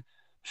clean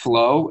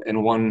flow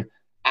and one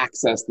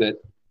access that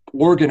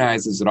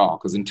organizes it all.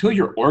 Because until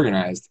you're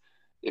organized,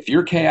 if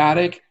you're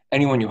chaotic,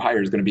 anyone you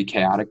hire is going to be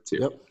chaotic too.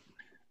 Yep.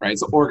 Right?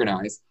 So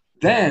organize.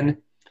 Then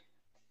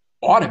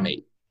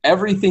automate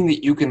everything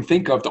that you can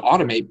think of to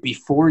automate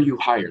before you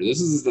hire.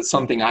 This is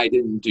something I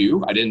didn't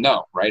do. I didn't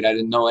know, right? I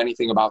didn't know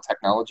anything about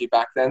technology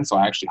back then. So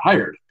I actually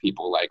hired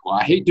people like, well,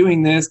 I hate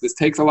doing this. This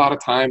takes a lot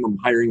of time. I'm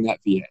hiring that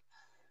VA.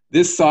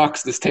 This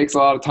sucks. This takes a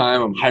lot of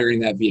time. I'm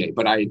hiring that VA.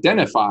 But I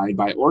identified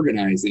by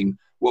organizing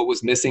what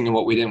was missing and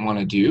what we didn't want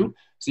to do.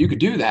 So you could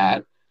do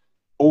that.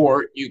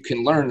 Or you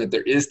can learn that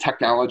there is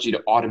technology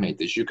to automate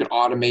this. You can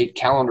automate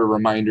calendar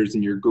reminders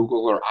in your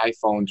Google or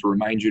iPhone to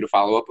remind you to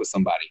follow up with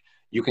somebody.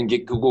 You can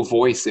get Google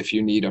Voice if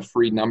you need a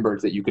free number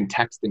that you can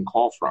text and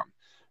call from,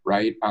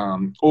 right?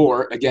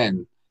 Or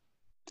again,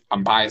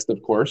 I'm biased, of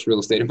course.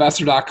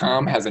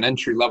 Realestateinvestor.com has an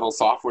entry-level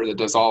software that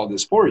does all of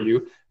this for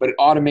you, but it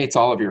automates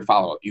all of your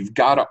follow-up. You've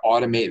got to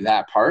automate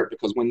that part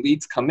because when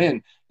leads come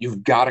in,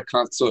 you've got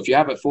to so if you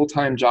have a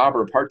full-time job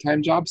or a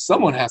part-time job,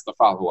 someone has to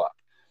follow up.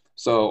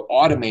 So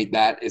automate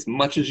that as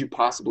much as you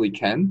possibly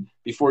can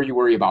before you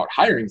worry about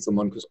hiring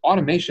someone, because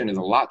automation is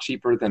a lot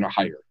cheaper than a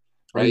hire,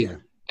 right? Oh, yeah.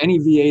 Any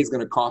VA is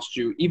going to cost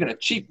you, even a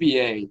cheap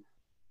VA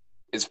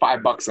is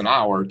 $5 an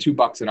hour,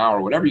 $2 an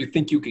hour, whatever you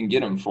think you can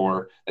get them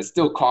for. It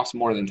still costs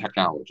more than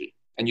technology,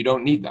 and you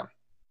don't need them.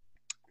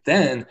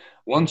 Then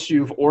once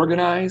you've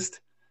organized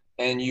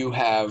and you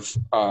have,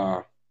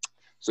 so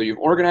you've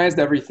organized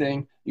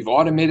everything, you've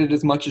automated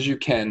as much as you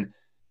can.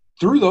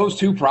 Through those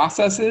 2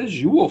 processes,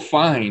 you will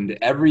find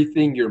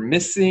everything you're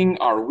missing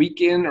or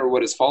weakened or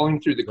what is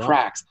falling through the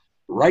cracks.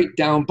 Write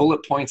down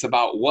bullet points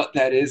about what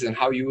that is and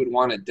how you would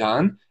want it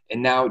done.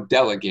 And now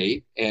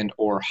delegate and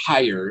or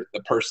hire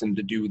the person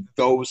to do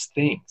those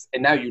things.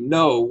 And now you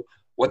know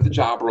what the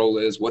job role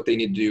is, what they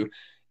need to do.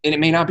 And it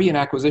may not be an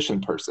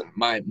acquisition person.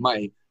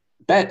 My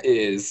bet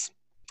is,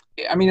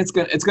 I mean, it's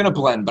gonna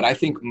blend, but I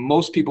think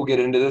most people get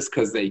into this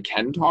because they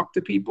can talk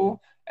to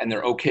people and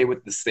they're okay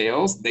with the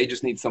sales. They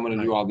just need someone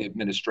to do all the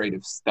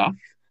administrative stuff,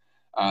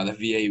 the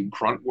VA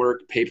grunt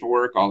work,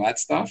 paperwork, all that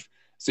stuff.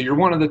 So you're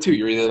one of the two.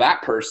 You're either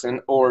that person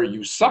or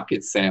you suck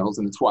at sales,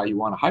 and it's why you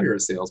want to hire a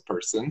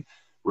salesperson.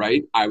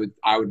 Right? I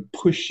would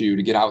push you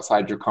to get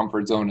outside your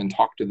comfort zone and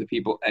talk to the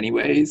people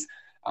anyways.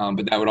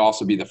 But that would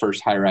also be the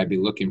first hire I'd be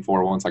looking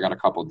for once I got a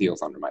couple of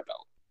deals under my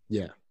belt.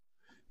 Yeah,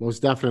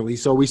 most definitely.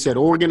 So we said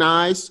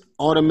organize,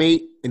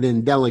 automate, and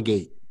then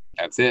delegate.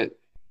 That's it.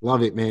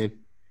 Love it, man.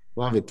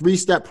 Love it.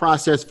 3-step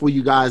process for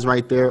you guys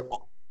right there.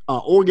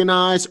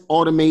 Organize,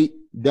 automate,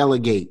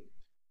 delegate.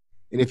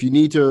 And if you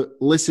need to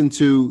listen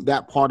to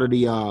that part of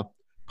the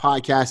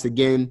podcast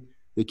again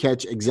to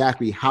catch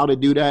exactly how to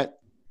do that,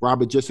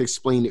 Robert just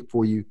explained it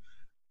for you.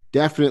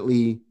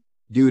 Definitely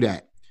do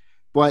that.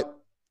 But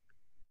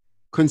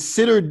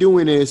consider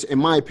doing this, in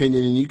my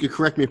opinion, and you can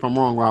correct me if I'm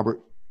wrong,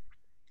 Robert.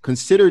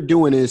 Consider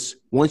doing this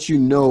once you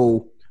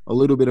know a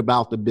little bit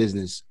about the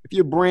business. If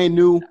you're brand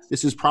new,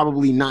 this is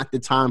probably not the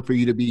time for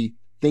you to be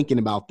thinking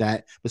about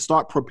that, but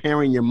start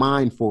preparing your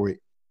mind for it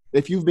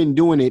if you've been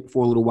doing it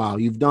for a little while,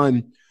 you've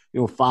done,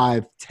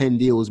 5, 10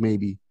 deals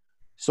maybe,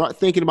 start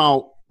thinking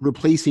about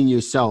replacing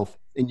yourself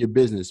in your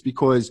business,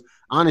 because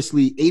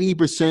honestly,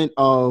 80%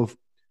 of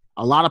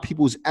a lot of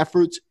people's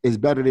efforts is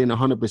better than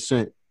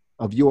 100%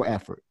 of your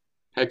effort.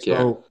 Heck yeah.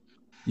 So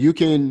you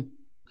can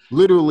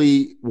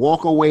literally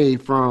walk away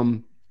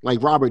from,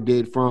 like Robert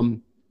did,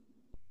 from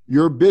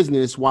your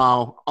business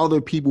while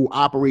other people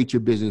operate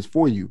your business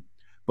for you.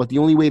 But the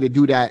only way to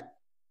do that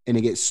and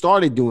to get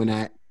started doing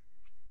that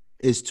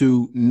is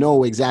to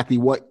know exactly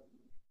what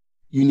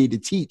you need to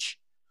teach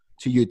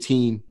to your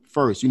team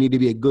first. You need to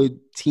be a good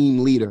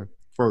team leader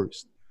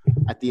first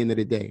at the end of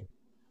the day.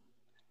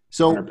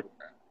 So 100%.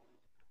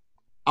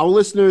 Our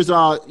listeners,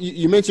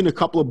 you mentioned a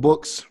couple of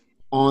books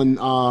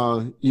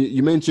on,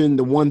 you mentioned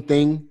The One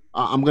Thing.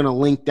 I'm going to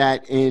link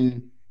that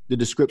in the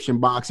description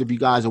box if you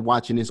guys are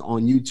watching this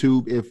on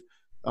YouTube. If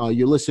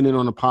you're listening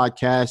on a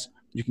podcast,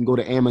 you can go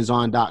to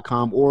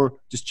Amazon.com or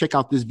just check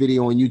out this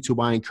video on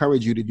YouTube. I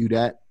encourage you to do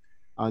that.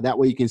 That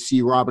way you can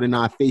see Robert and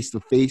I face to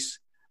face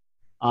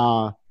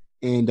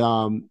and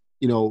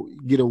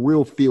get a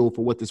real feel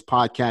for what this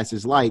podcast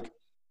is like.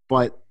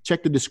 But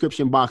check the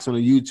description box on a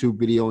YouTube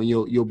video and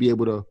you'll be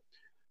able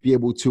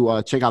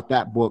to check out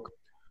that book.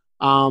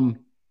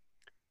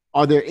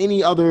 Are there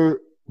any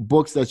other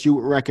books that you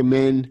would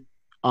recommend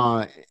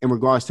in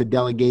regards to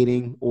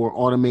delegating or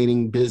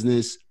automating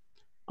business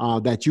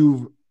that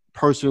you've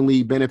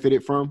personally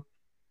benefited from?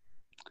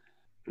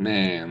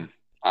 Man,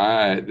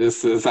 I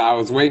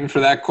was waiting for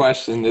that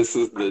question. This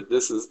is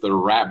the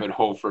rabbit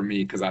hole for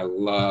me because I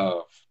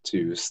love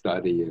to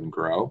study and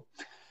grow.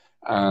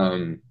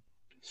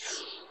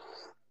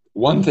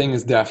 One thing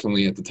is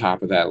definitely at the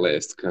top of that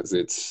list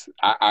because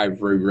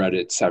I've reread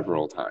it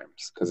several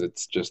times because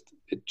it's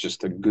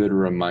just a good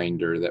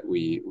reminder that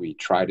we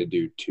try to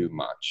do too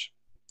much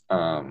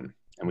and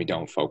we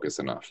don't focus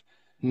enough.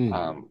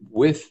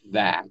 With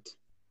that,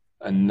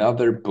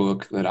 another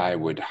book that I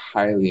would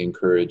highly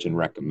encourage and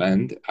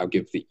recommend, I'll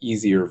give the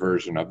easier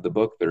version of the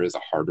book. There is a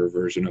harder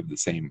version of the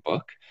same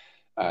book.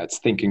 It's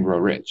Think and Grow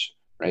Rich,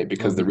 right?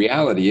 Because the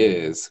reality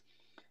is,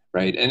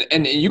 right,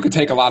 and you could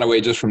take a lot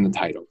away just from the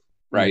title,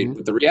 right? Mm-hmm.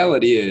 But the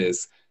reality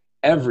is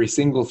every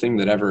single thing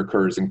that ever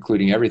occurs,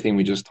 including everything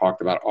we just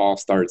talked about, all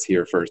starts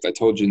here first. I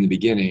told you in the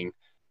beginning,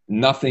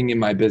 nothing in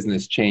my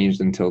business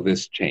changed until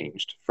this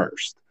changed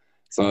first.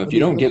 So if you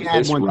don't get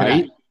this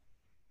right,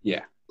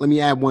 yeah. Let me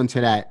add one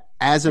to that.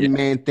 As a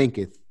Man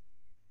Thinketh.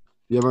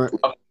 You ever?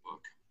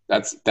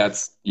 That's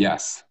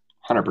yes,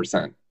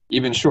 100%.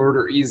 Even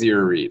shorter,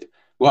 easier read.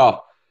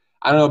 Well,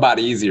 I don't know about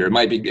easier. It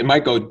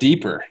might go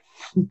deeper,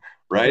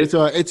 right?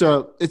 It's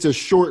a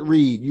short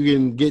read. You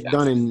can get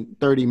done in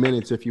 30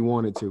 minutes if you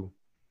wanted to.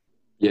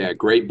 Yeah,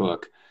 great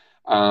book.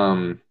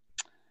 My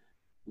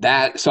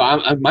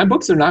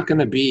books are not going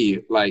to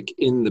be like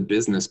in the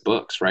business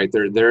books, right?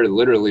 They're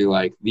literally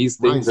like these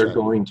things are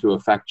going to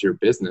affect your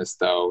business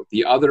though.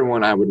 The other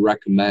one I would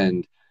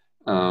recommend,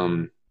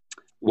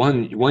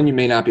 one you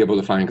may not be able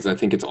to find because I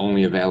think it's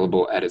only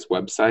available at his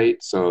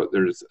website. So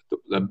there's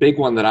the big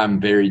one that I'm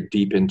very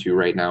deep into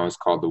right now is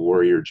called The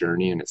Warrior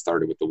Journey. And it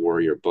started with the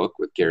Warrior book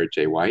with Garrett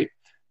J. White.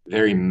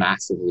 Very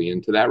massively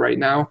into that right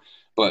now.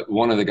 But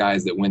one of the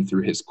guys that went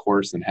through his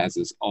course and has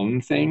his own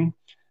thing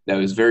that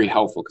was very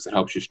helpful because it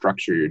helps you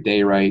structure your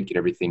day right, get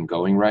everything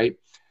going right,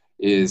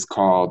 is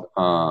called,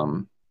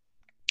 I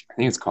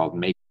think it's called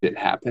Make It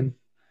Happen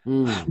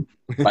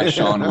by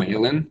Sean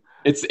Whalen.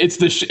 It's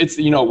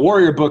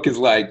Warrior book is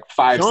like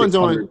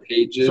 500-600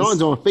 pages.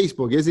 Sean's on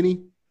Facebook, isn't he?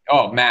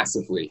 Oh,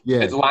 massively. Yeah.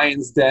 It's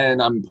Lion's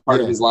Den. I'm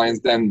part of his Lion's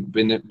Den,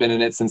 been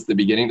in it since the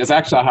beginning. That's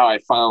actually how I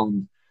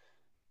found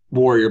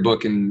Warrior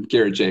book and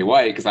Garrett J.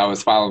 White because I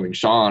was following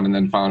Sean and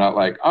then found out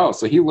like, oh,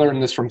 so he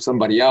learned this from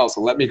somebody else.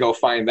 So let me go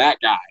find that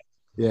guy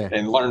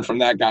and learn from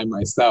that guy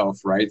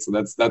myself, right? So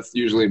that's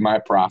usually my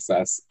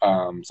process.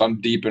 So I'm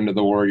deep into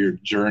the Warrior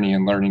Journey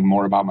and learning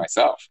more about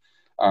myself.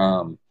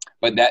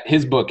 But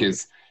his book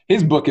is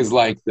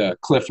like the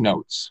Cliff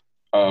Notes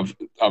of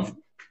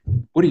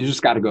what do you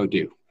just got to go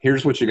do.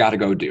 Here's what you got to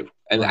go do.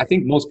 And I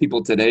think most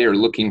people today are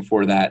looking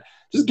for that.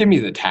 Just give me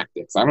the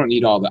tactics. I don't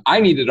need I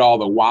needed all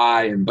the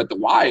why, but the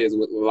why is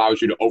what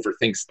allows you to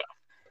overthink stuff.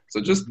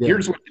 So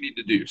here's what you need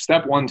to do.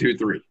 Step 1, 2,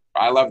 3.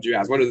 I loved you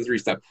asked, what are the 3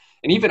 steps?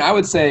 And even I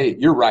would say,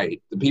 you're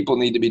right. The people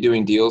need to be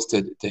doing deals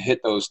to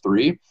hit those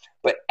 3.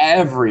 But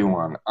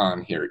everyone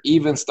on here,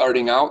 even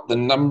starting out, the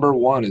number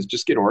 1 is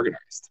just get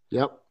organized.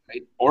 Yep.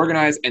 Right?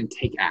 Organize and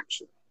take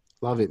action.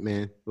 Love it,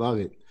 man. Love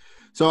it.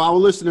 So our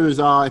listeners,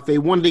 if they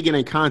wanted to get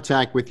in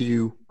contact with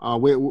you,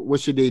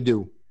 what should they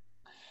do?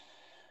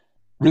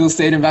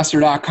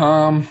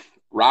 Realestateinvestor.com.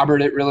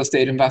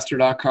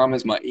 Robert@realestateinvestor.com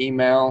is my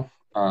email.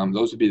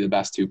 Those would be the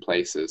best 2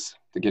 places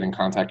to get in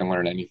contact and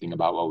learn anything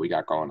about what we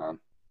got going on.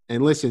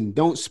 And listen,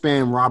 don't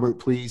spam Robert,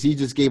 please. He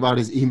just gave out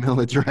his email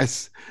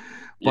address.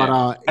 But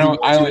I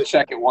only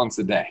check it once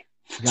a day.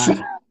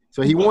 Gotcha.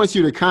 So he wants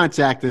you to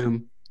contact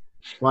him.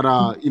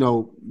 But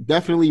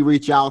definitely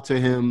reach out to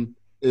him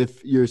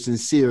if you're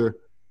sincere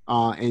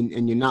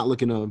and you're not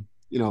looking to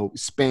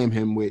spam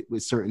him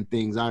with certain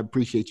things. I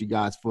appreciate you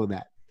guys for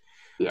that.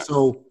 Yeah.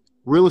 So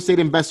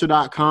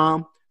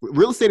realestateinvestor.com.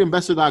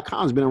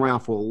 Realestateinvestor.com has been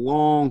around for a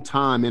long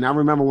time. And I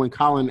remember when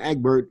Colin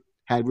Egbert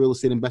had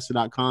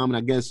realestateinvestor.com, and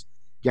I guess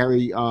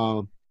Gary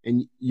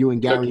and you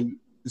and Gary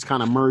just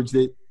kind of merged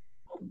it,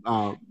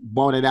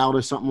 bought it out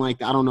or something like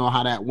that. I don't know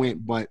how that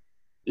went, but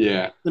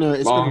yeah,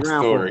 it's been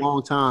around for a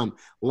long time.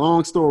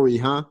 Long story,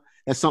 huh?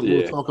 That's something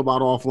we'll talk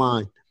about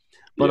offline.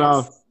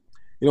 But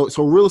so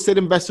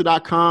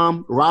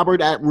realestateinvestor.com,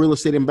 Robert at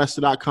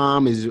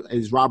realestateinvestor.com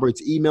is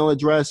Robert's email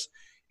address.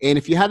 And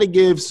if you had to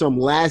give some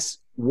last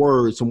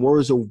words, some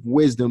words of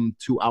wisdom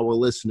to our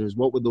listeners,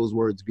 what would those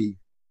words be?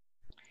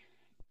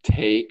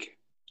 Take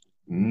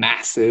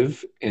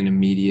massive and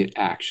immediate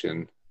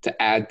action.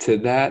 To add to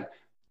that,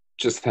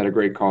 just had a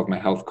great call with my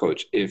health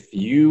coach. If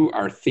you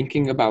are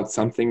thinking about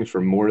something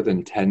for more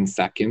than 10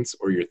 seconds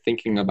or you're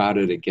thinking about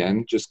it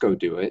again, just go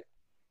do it.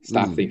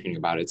 Stop thinking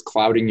about it. It's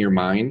clouding your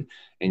mind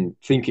and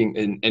thinking,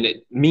 and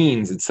it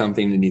means it's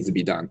something that needs to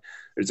be done.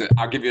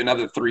 I'll give you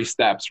another 3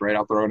 steps, right?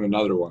 I'll throw in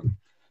another one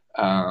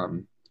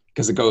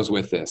because it goes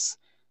with this.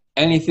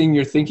 Anything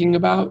you're thinking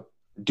about,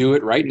 do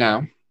it right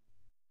now.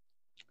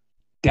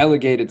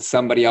 Delegate it to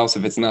somebody else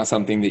if it's not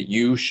something that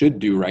you should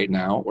do right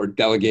now, or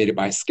delegate it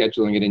by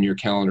scheduling it in your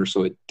calendar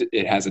so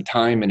it has a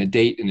time and a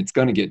date and it's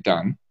going to get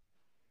done,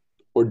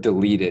 or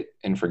delete it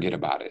and forget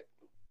about it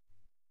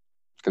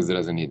because it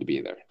doesn't need to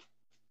be there.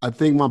 I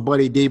think my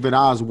buddy David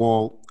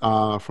Oswald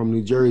from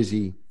New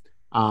Jersey,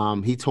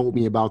 he told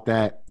me about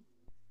that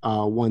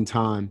one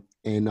time,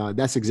 and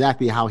that's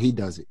exactly how he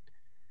does it.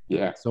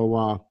 Yeah.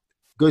 So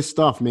good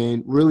stuff,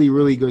 man. Really,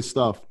 really good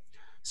stuff.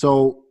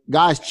 So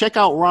guys, check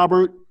out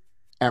Robert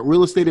at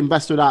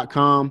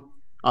realestateinvestor.com.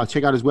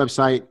 Check out his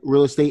website,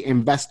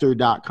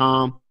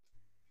 realestateinvestor.com,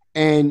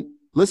 and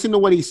listen to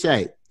what he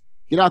said.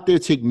 Get out there,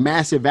 take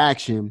massive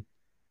action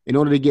in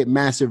order to get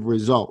massive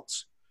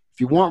results. If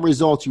you want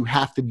results, you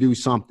have to do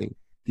something.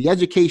 The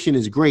education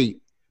is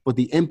great, but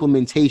the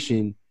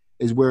implementation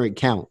is where it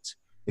counts.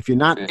 If you're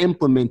not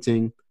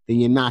implementing, then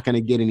you're not going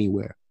to get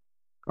anywhere.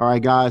 All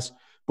right, guys.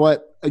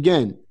 But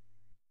again,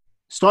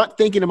 start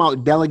thinking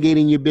about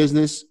delegating your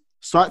business.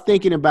 Start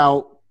thinking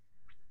about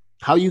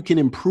how you can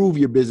improve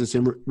your business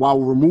and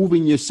while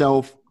removing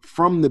yourself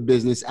from the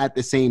business at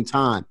the same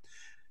time.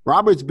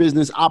 Robert's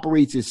business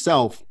operates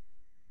itself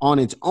on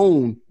its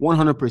own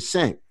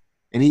 100%.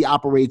 And he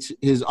operates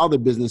his other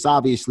business,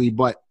 obviously,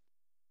 but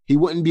he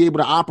wouldn't be able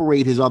to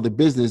operate his other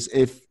business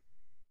if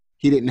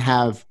he didn't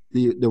have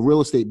the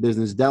real estate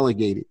business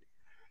delegated.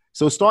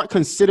 So start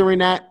considering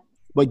that,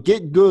 but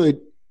get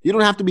good. You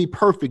don't have to be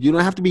perfect. You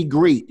don't have to be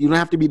great. You don't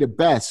have to be the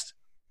best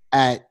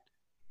at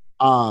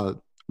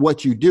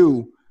what you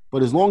do.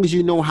 But as long as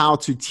you know how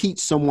to teach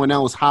someone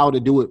else how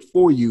to do it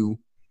for you,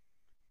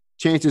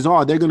 chances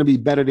are they're going to be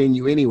better than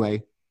you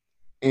anyway,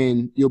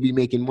 and you'll be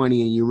making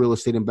money in your real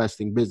estate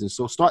investing business.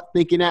 So start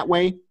thinking that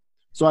way.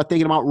 Start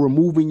thinking about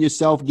removing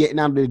yourself, getting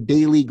out of the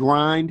daily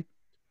grind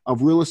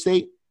of real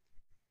estate.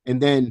 And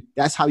then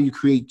that's how you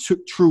create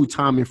true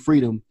time and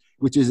freedom,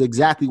 which is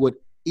exactly what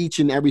each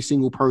and every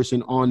single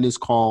person on this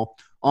call,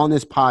 on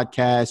this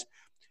podcast,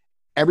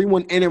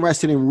 everyone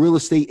interested in real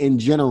estate in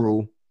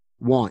general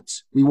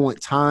wants. We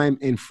want time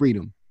and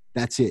freedom.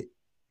 That's it.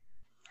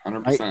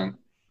 100%. Right?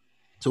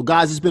 So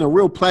guys, it's been a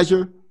real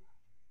pleasure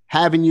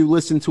having you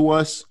listen to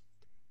us,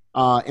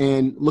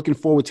 and looking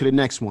forward to the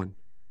next one.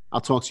 I'll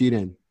talk to you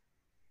then.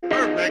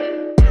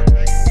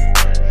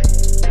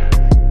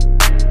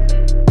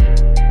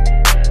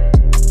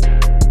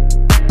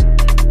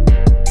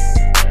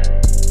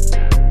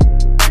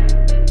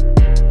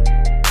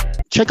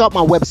 Check out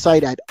my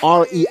website at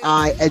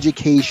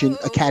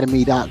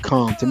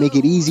reieducationacademy.com. To make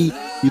it easy,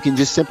 you can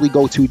just simply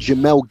go to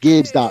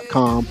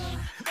jamelgibbs.com,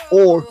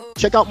 or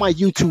check out my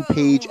YouTube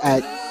page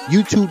at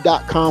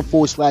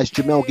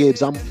youtube.com/Jamel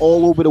Gibbs. I'm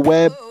all over the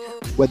web,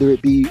 whether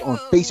it be on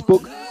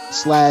Facebook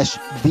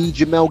 /the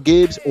Jamel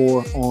Gibbs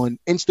or on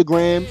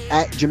Instagram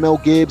at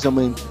Jamel Gibbs. I'm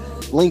in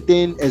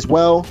LinkedIn as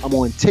well. I'm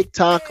on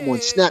TikTok. I'm on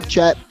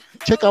Snapchat.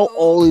 Check out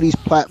all of these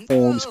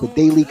platforms for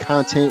daily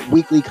content,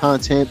 weekly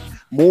content,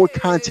 more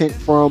content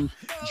from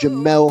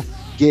Jamel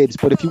Gibbs.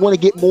 But if you want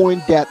to get more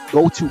in depth,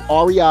 go to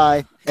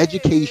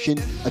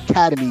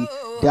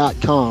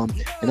reieducationacademy.com,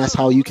 and that's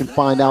how you can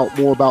find out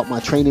more about my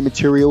training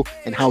material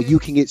and how you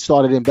can get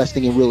started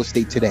investing in real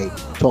estate today.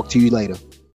 Talk to you later.